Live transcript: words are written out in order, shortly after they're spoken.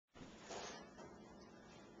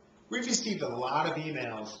We've received a lot of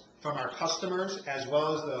emails from our customers as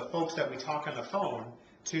well as the folks that we talk on the phone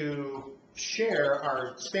to share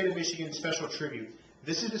our State of Michigan special tribute.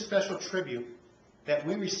 This is a special tribute that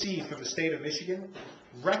we received from the State of Michigan,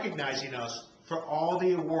 recognizing us for all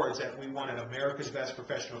the awards that we won at America's Best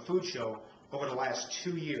Professional Food Show over the last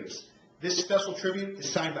 2 years. This special tribute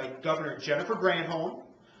is signed by Governor Jennifer Granholm,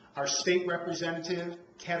 our State Representative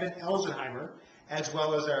Kevin Elsenheimer, as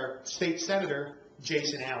well as our State Senator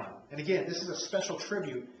Jason Allen. And again, this is a special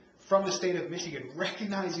tribute from the State of Michigan,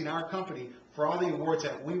 recognizing our company for all the awards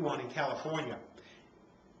that we won in California.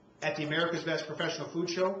 At the America's Best Professional Food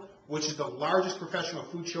Show, which is the largest professional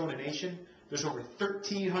food show in the nation, there's over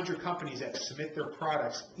 1,300 companies that submit their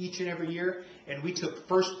products each and every year, and we took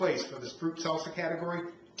first place for this fruit salsa category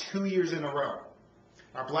 2 years in a row.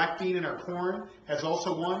 Our black bean and our corn has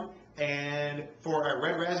also won, and for our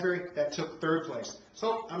red raspberry, that took third place.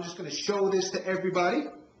 So I'm just going to show this to everybody.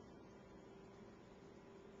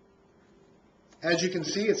 As you can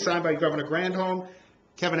see, it's signed by Governor Granholm,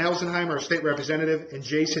 Kevin Elsenheimer, our state representative, and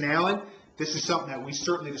Jason Allen. This is something that we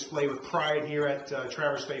certainly display with pride here at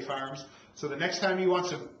Traverse Bay Farms. So the next time you want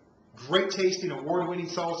some great tasting, award-winning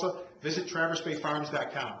salsa, visit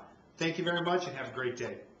traversebayfarms.com. Thank you very much and have a great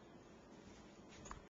day.